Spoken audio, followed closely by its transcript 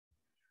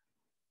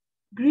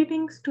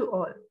Greetings to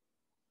all.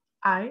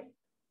 I,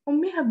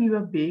 Umme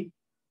Habiba Beg,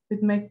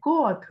 with my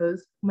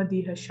co-authors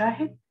Madiha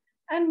Shahid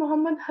and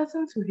Muhammad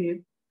Hasan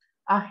Sohaib,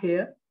 are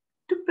here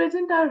to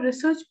present our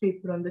research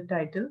paper on the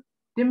title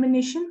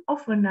Diminution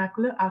of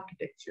Vernacular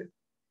Architecture,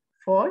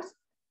 For's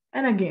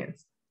and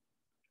Against.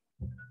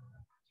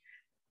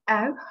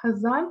 As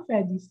Hasan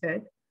Fadi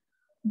said,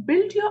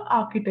 build your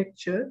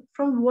architecture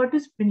from what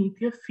is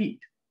beneath your feet.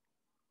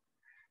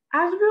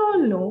 As we all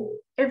know,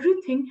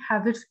 everything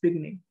has its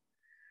beginning.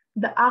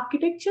 The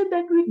architecture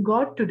that we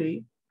got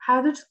today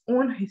has its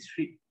own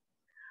history.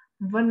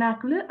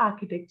 Vernacular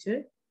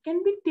architecture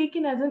can be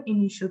taken as an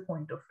initial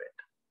point of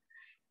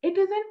it. It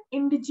is an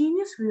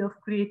indigenous way of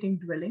creating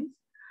dwellings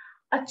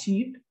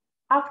achieved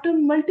after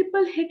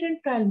multiple hit and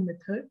trial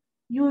methods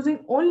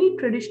using only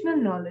traditional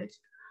knowledge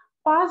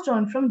passed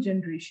on from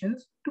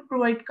generations to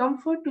provide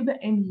comfort to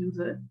the end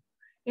user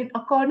in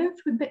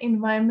accordance with the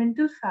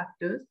environmental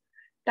factors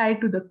tied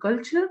to the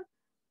culture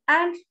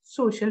and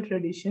social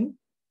tradition,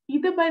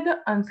 either by the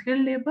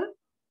unskilled labor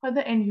or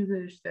the end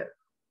user itself.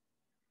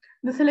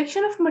 The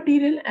selection of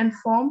material and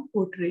form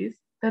portrays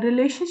the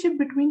relationship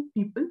between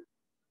people,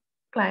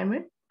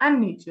 climate, and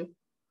nature,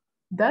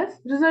 thus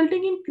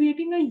resulting in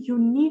creating a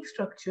unique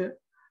structure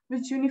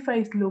which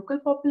unifies local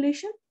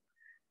population.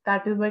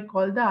 That is why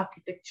called the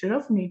architecture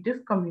of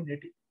native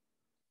community.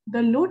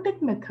 The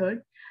low-tech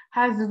method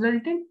has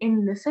resulted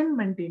in lessened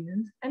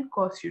maintenance and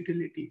cost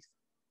utilities.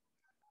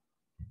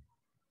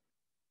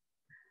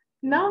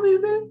 Now we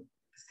will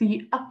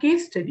see a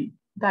case study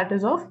that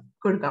is of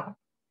Gurgaon.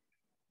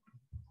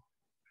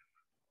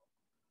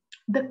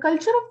 The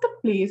culture of the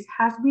place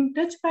has been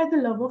touched by the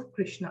love of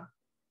Krishna.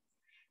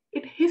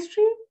 Its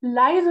history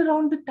lies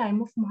around the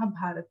time of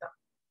Mahabharata.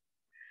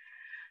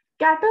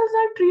 Cattle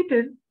are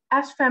treated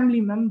as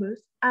family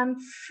members and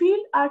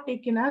field are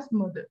taken as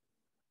mother.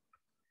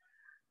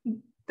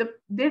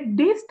 Their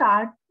day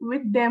start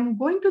with them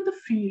going to the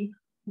field,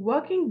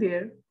 working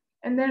there,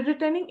 and then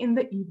returning in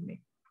the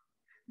evening.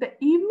 The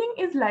evening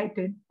is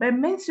lighted by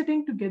men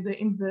sitting together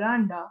in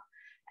veranda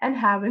and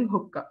having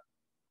hookah.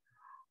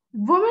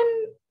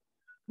 Women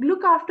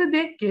look after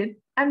their kid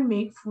and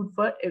make food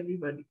for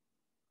everybody.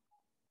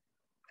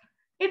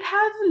 It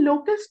has a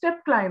local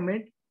steppe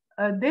climate.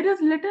 There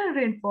is little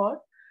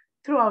rainfall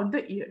throughout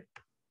the year.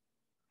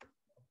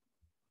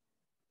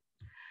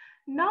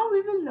 Now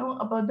we will know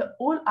about the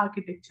old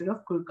architecture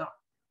of Gurgaon.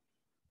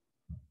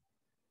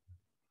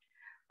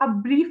 A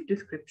brief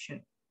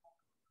description.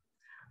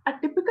 A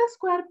typical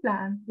square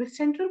plan with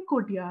central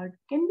courtyard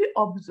can be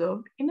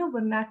observed in a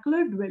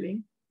vernacular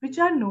dwelling which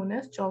are known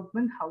as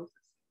chowkband houses.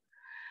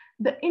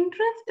 The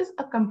entrance is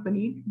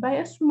accompanied by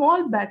a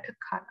small bathak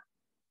khana.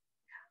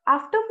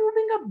 After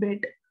moving a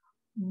bit,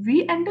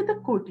 we enter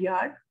the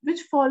courtyard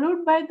which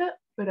followed by the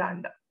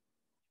veranda.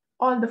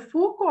 All the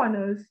four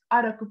corners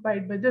are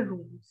occupied by the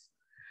rooms.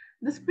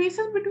 The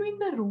spaces between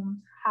the rooms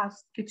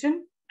has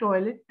kitchen,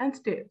 toilet and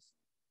stairs.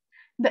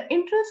 The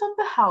entrance of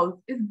the house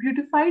is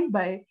beautified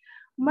by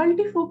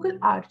multifocal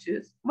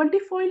arches,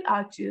 multifoil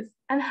arches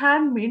and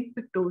handmade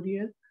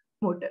pictorial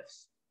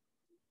motifs.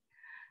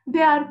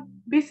 They are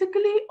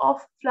basically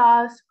of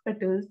flowers,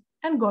 petals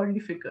and godly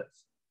figures.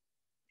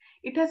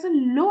 It has a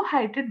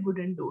low-heighted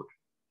wooden door.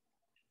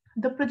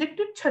 The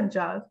projected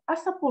chhajjas are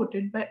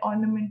supported by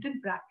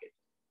ornamented brackets.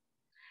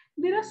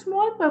 There are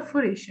small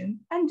perforations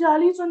and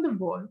jalis on the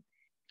wall,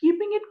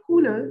 keeping it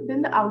cooler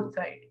than the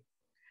outside.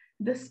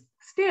 The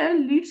stair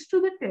leads to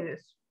the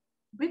terrace,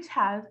 which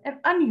has an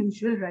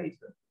unusual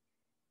riser.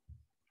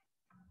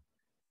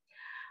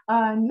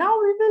 Now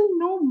we will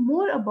know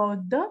more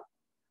about the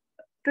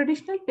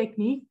traditional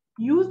technique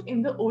used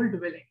in the old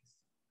dwellings.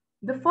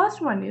 The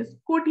first one is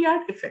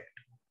courtyard effect.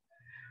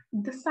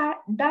 The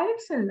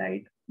direct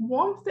sunlight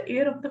warms the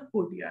air of the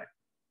courtyard.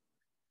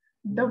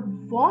 The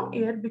warm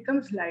air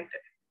becomes lighter.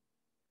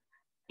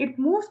 It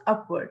moves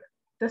upward.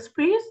 The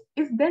space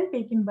is then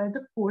taken by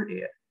the cold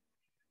air,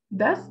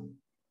 thus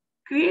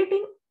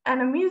creating an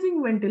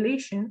amazing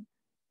ventilation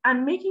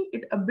and making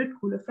it a bit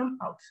cooler from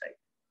outside.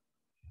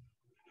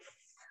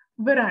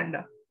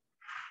 Veranda.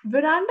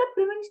 Veranda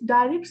prevents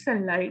direct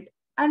sunlight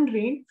and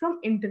rain from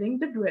entering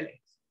the dwellings.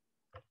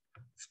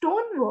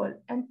 Stone wall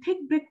and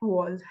thick brick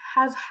walls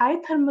has high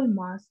thermal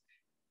mass.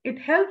 It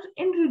helps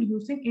in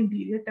reducing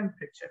interior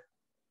temperature.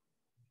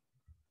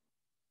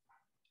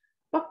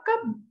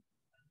 Pakka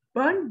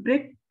burnt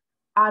brick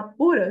are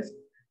porous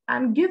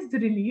and gives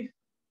relief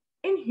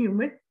in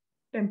humid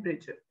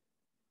temperature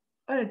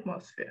or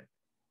atmosphere.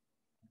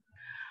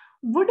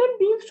 Wooden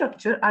beam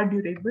structure are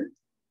durable,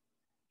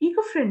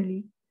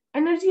 eco-friendly,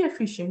 energy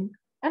efficient,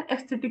 and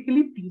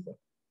aesthetically pleasing.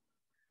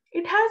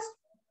 It has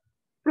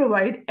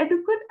provide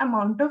adequate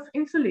amount of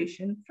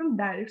insulation from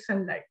direct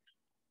sunlight.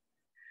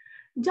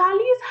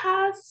 Jalis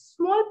has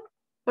small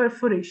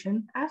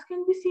perforation, as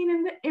can be seen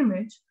in the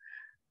image,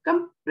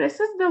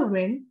 compresses the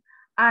wind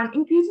and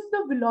increases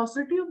the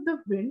velocity of the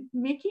wind,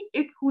 making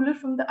it cooler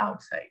from the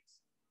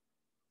outsides.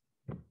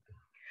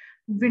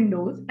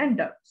 Windows and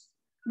ducts.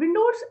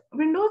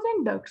 Windows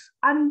and ducts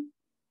are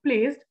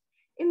placed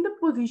in the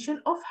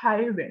position of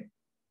high wind.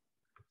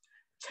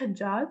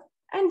 chhajjas,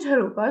 and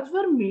jharokas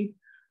were made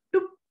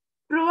to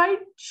provide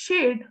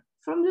shade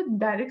from the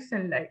direct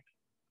sunlight.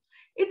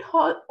 It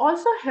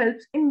also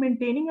helps in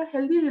maintaining a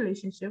healthy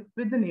relationship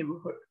with the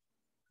neighborhood.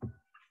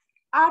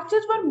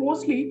 Arches were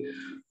mostly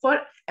for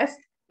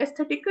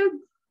aesthetical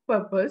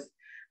purpose,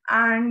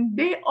 and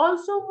they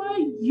also were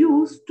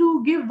used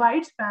to give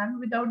wide span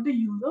without the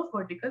use of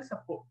vertical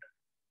support.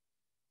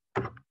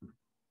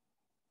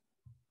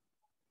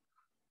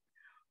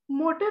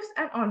 Motifs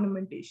and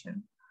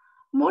ornamentation.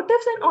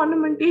 Motifs and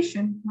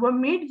ornamentation were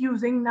made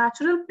using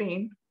natural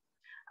paint,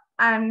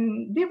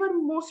 and they were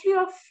mostly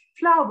of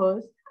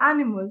flowers,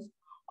 animals,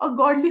 or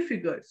godly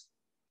figures.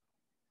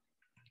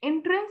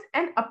 Entrance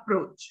and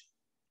approach.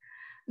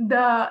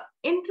 The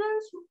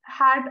entrance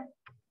had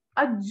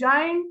a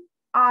giant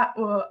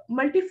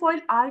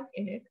multifoil arc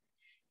in it.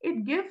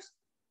 It gives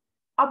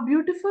a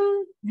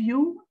beautiful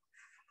view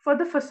for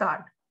the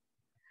facade.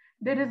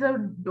 There is a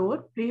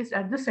door placed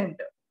at the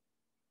center.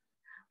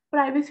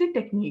 Privacy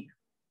technique.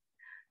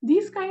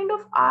 These kind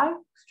of arch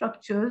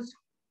structures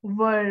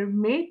were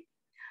made.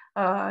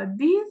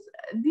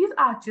 These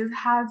arches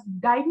has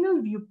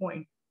diagonal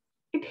viewpoint.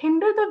 It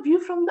hinders the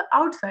view from the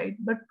outside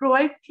but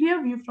provide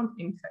clear view from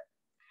inside.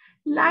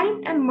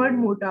 Lime and mud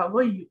mortar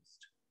were used.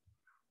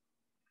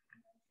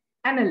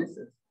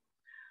 Analysis.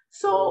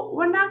 So,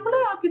 vernacular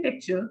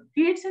architecture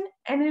creates an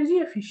energy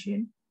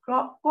efficient,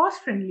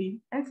 cost friendly,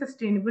 and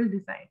sustainable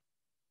design.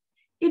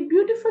 It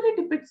beautifully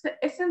depicts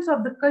the essence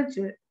of the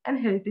culture and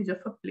heritage of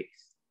a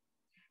place.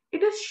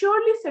 It is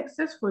surely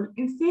successful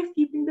in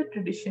safekeeping the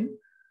tradition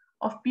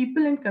of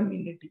people and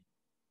community.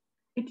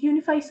 It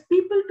unifies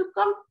people to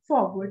come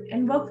forward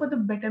and work for the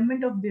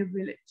betterment of their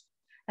village,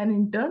 and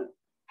in turn,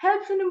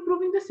 helps in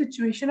improving the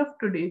situation of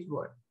today's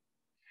world.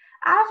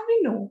 As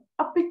we know,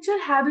 a picture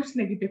has its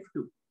negative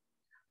too.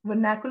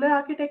 Vernacular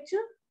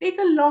architecture take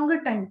a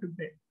longer time to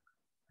build.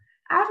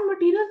 As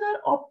materials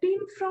are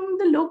obtained from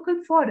the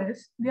local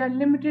forest, they are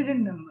limited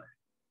in number.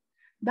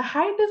 The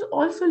height is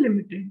also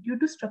limited due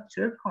to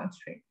structural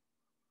constraint.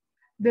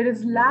 There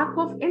is lack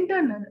of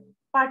internal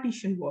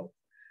partition wall.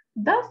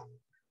 Thus,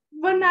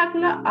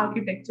 vernacular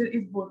architecture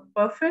is both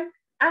perfect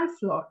and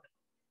flawed.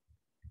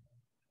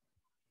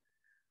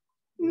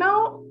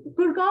 Now,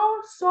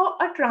 Gurgaon saw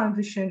a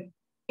transition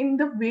in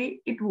the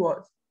way it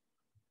was.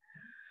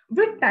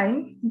 With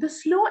time, the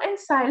slow and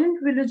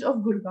silent village of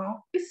Gurgaon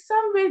is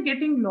somewhere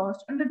getting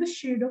lost under the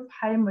shade of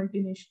high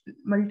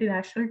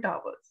multinational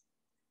towers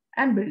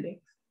and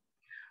buildings.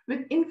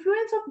 With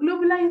influence of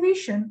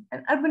globalization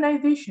and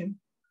urbanization,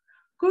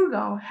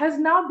 Gurgaon has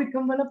now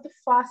become one of the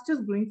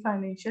fastest growing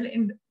financial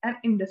and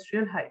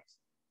industrial hubs.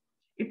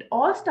 It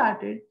all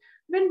started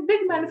when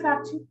big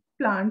manufacturing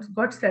plants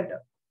got set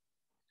up.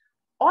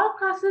 All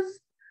classes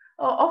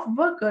of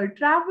workers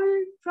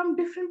traveled from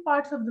different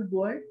parts of the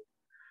world.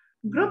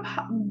 Group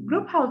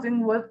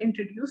housing was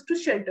introduced to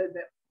shelter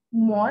them.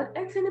 Mall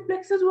and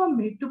cineplexes were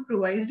made to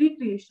provide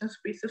recreational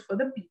spaces for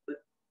the people.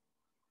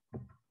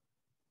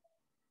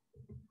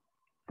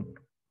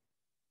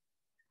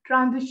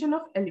 Transition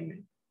of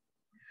elements.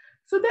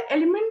 So the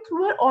elements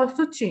were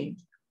also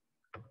changed.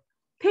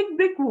 Thick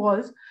brick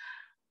walls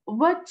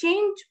were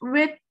changed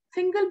with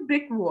single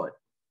brick wall.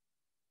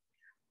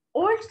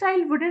 Old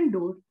style wooden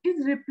door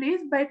is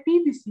replaced by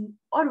PVC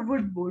or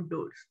wood board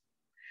doors.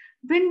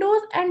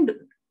 Windows and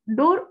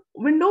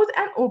windows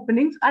and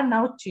openings are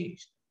now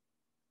changed.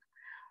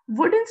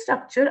 Wooden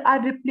structure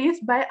are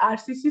replaced by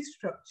RCC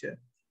structure.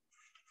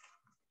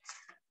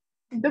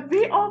 The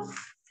way of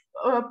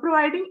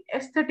providing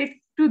aesthetic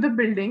to the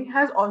building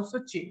has also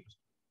changed.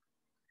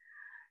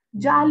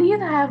 Jalis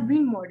have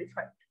been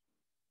modified.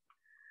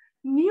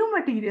 New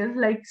materials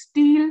like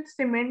steel,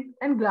 cement,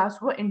 and glass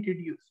were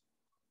introduced.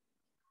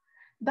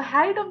 The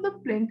height of the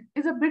plinth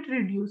is a bit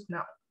reduced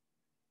now.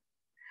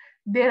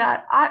 There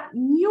are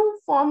new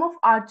form of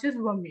arches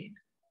were made.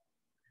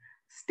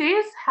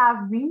 Stairs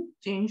have been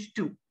changed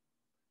too.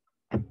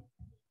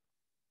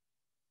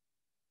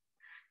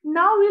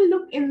 Now we'll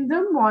look in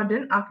the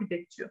modern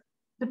architecture.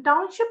 The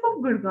township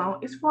of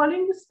Gurgaon is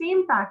following the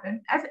same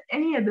pattern as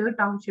any other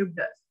township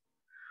does.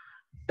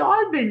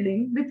 Tall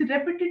building with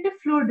repetitive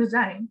floor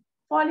design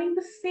following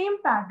the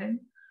same pattern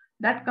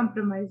that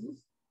comprises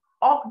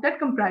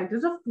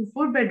of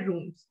 2-4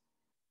 bedrooms,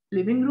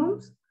 living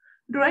rooms,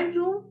 drawing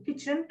room,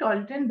 kitchen,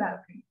 toilet, and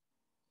balcony.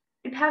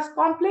 It has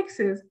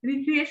complexes,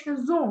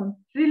 recreational zone,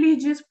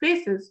 religious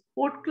places,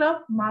 sport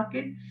club,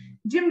 market,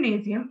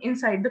 gymnasium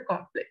inside the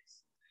complex.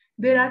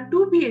 There are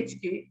 2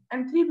 BHK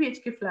and 3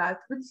 BHK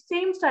flats with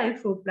same style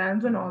floor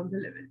plans on all the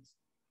levels.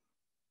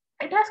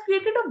 It has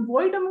created a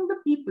void among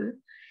the people,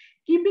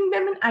 keeping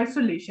them in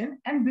isolation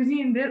and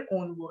busy in their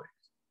own worlds.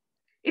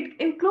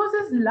 It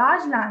encloses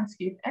large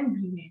landscape and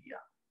green area.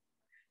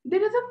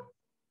 There is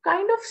a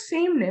kind of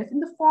sameness in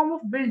the form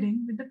of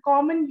building with the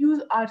common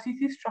use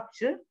RCC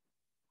structure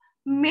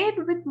made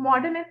with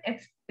modern and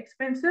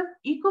expensive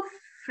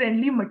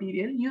eco-friendly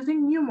material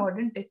using new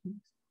modern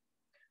techniques,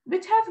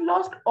 which has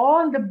lost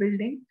all the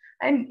building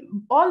and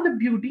all the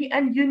beauty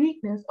and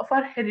uniqueness of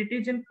our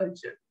heritage and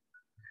culture.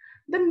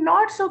 The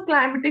not so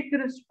climatic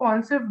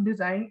responsive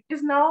design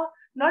is now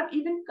not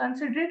even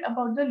considerate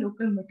about the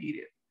local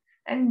material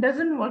and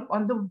doesn't work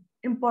on the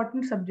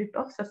important subject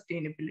of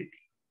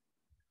sustainability.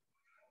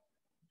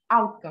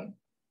 Outcome.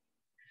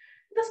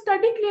 The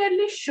study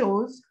clearly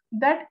shows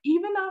that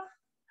even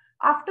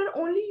after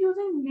only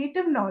using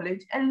native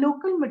knowledge and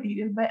local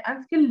material by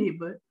unskilled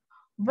labor,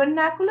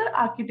 vernacular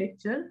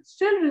architecture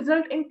still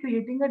result in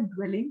creating a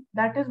dwelling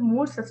that is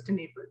more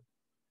sustainable,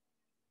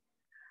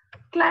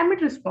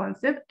 climate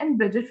responsive, and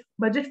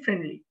budget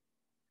friendly.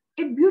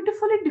 It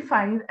beautifully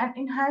defines and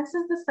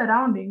enhances the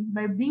surrounding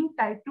by being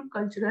tied to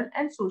cultural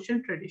and social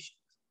traditions.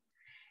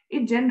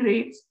 It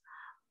generates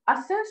a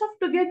sense of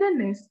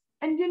togetherness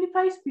and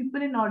unifies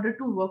people in order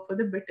to work for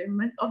the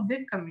betterment of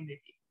their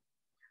community.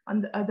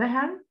 On the other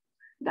hand,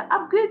 the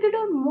upgraded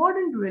or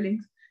modern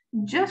dwellings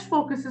just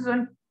focuses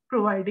on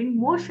providing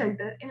more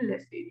shelter in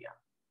less area.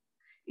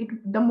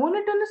 The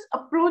monotonous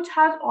approach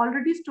has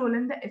already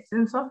stolen the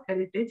essence of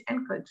heritage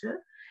and culture,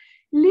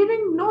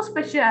 leaving no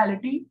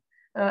speciality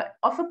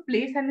of a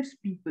place and its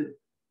people.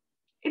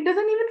 It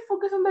doesn't even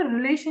focus on the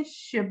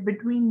relationship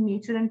between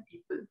nature and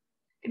people.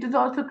 It is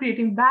also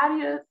creating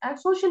barriers and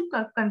social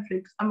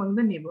conflicts among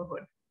the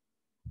neighborhood.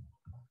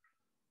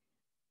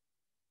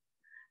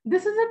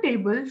 This is a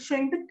table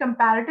showing the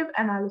comparative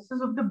analysis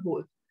of the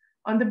both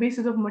on the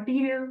basis of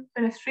material,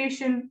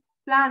 fenestration,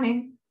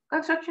 planning,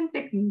 construction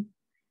technique,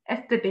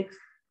 aesthetics,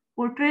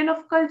 portrayal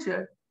of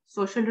culture,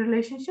 social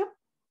relationship,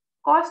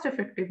 cost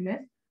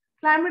effectiveness,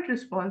 climate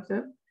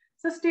responsive,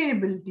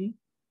 sustainability,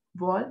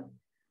 wall,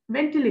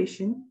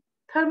 ventilation,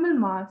 thermal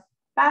mass,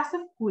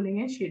 passive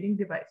cooling and shading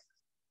devices.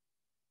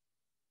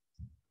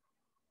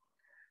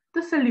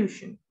 The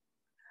solution.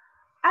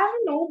 As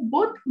we know,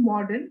 both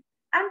modern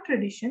and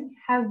tradition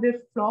has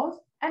their flaws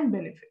and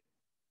benefits.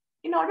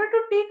 In order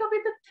to take away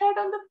the threat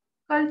on the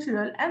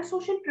cultural and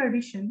social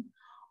tradition,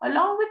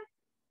 along with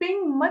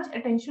paying much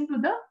attention to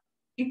the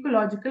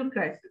ecological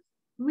crisis,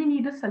 we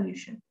need a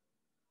solution.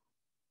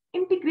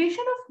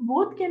 Integration of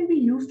both can be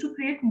used to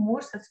create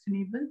more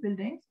sustainable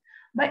buildings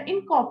by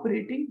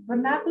incorporating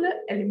vernacular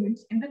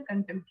elements in the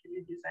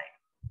contemporary design.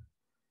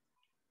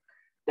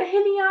 The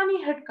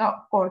Hiliani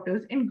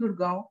headquarters in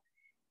Gurgaon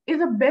is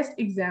the best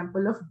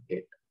example of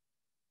it.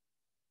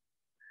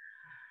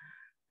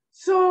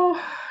 So,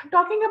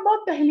 talking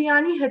about the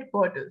Hiliani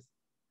headquarters,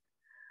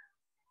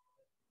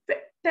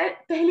 the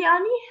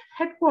Hiliani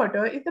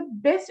headquarters is the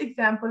best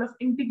example of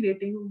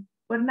integrating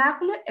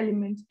vernacular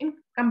elements in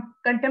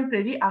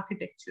contemporary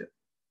architecture.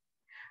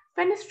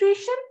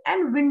 Fenestration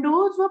and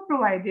windows were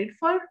provided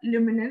for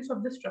luminance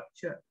of the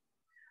structure.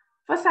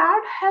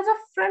 Facade has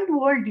a front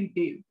wall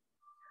detail,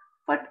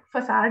 but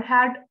facade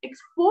had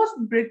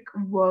exposed brick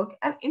work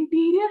and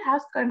interior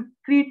has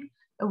concrete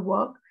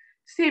work,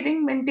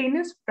 saving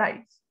maintenance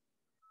price.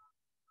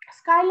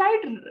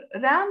 Skylight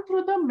ran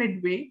through the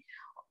midway,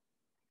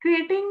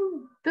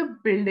 creating the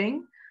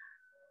building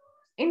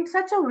in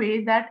such a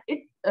way that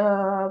it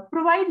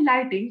provide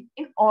lighting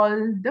in all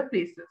the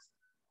places.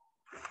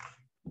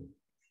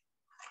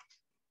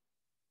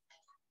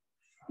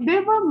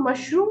 There were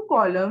mushroom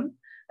columns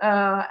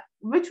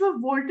which were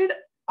vaulted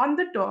on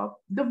the top.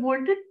 The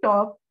vaulted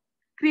top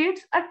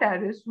creates a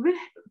terrace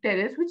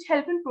which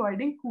help in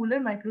providing cooler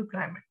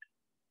microclimate.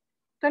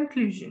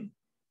 Conclusion.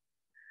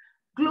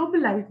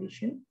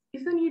 Globalization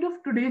is the need of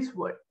today's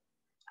world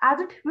as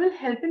it will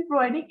help in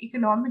providing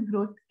economic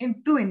growth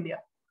into India.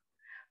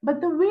 But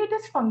the way it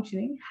is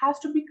functioning has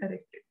to be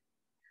corrected.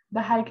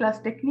 The high-class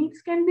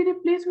techniques can be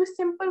replaced with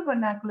simple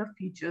vernacular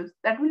features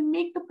that will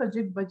make the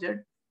project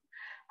budget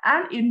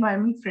and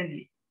environment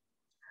friendly.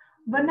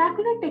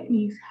 Vernacular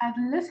techniques have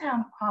less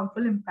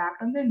harmful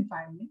impact on the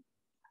environment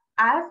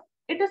as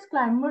it is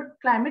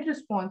climate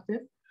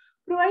responsive,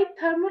 provide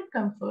thermal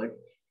comfort,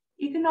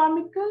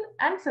 economical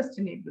and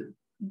sustainable.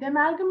 The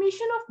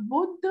amalgamation of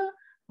both the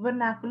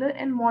vernacular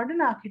and modern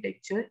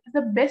architecture is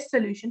the best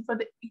solution for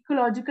the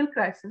ecological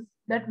crisis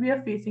that we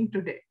are facing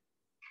today.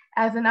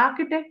 As an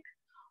architect,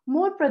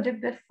 more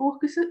projects that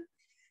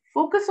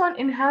focus on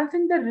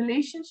enhancing the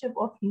relationship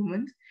of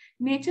humans,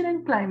 nature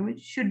and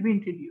climate should be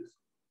introduced.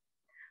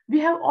 We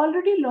have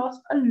already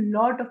lost a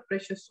lot of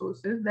precious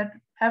sources that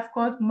have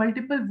caused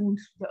multiple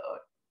wounds to the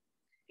earth.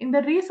 In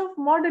the race of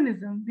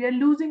modernism, we are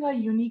losing our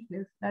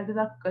uniqueness, that is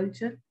our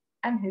culture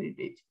and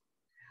heritage.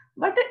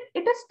 But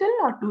it is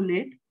still not too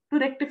late to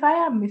rectify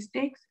our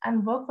mistakes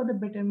and work for the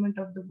betterment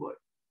of the world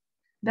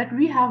that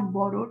we have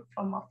borrowed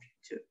from our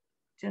future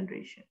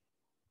generation.